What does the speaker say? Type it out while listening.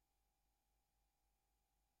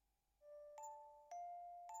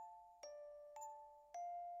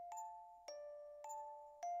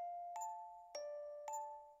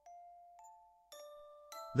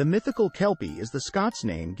The mythical Kelpie is the Scots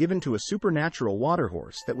name given to a supernatural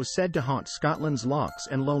waterhorse that was said to haunt Scotland's lochs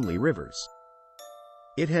and lonely rivers.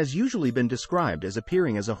 It has usually been described as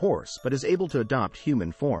appearing as a horse but is able to adopt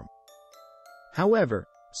human form. However,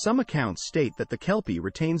 some accounts state that the Kelpie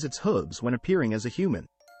retains its hooves when appearing as a human,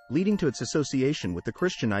 leading to its association with the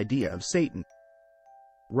Christian idea of Satan.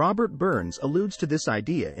 Robert Burns alludes to this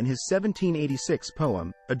idea in his 1786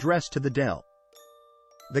 poem, addressed to the Dell.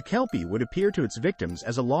 The Kelpie would appear to its victims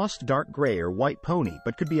as a lost dark gray or white pony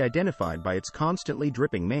but could be identified by its constantly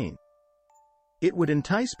dripping mane. It would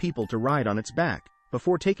entice people to ride on its back,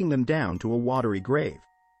 before taking them down to a watery grave.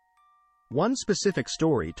 One specific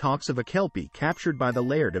story talks of a Kelpie captured by the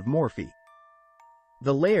Laird of Morphy.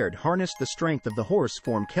 The Laird harnessed the strength of the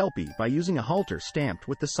horse-formed Kelpie by using a halter stamped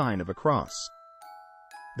with the sign of a cross.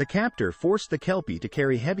 The captor forced the Kelpie to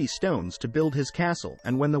carry heavy stones to build his castle,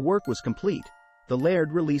 and when the work was complete, the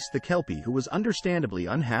Laird released the Kelpie, who was understandably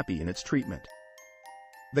unhappy in its treatment.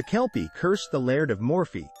 The Kelpie cursed the Laird of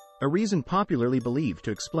Morphy, a reason popularly believed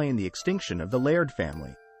to explain the extinction of the Laird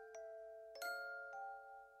family.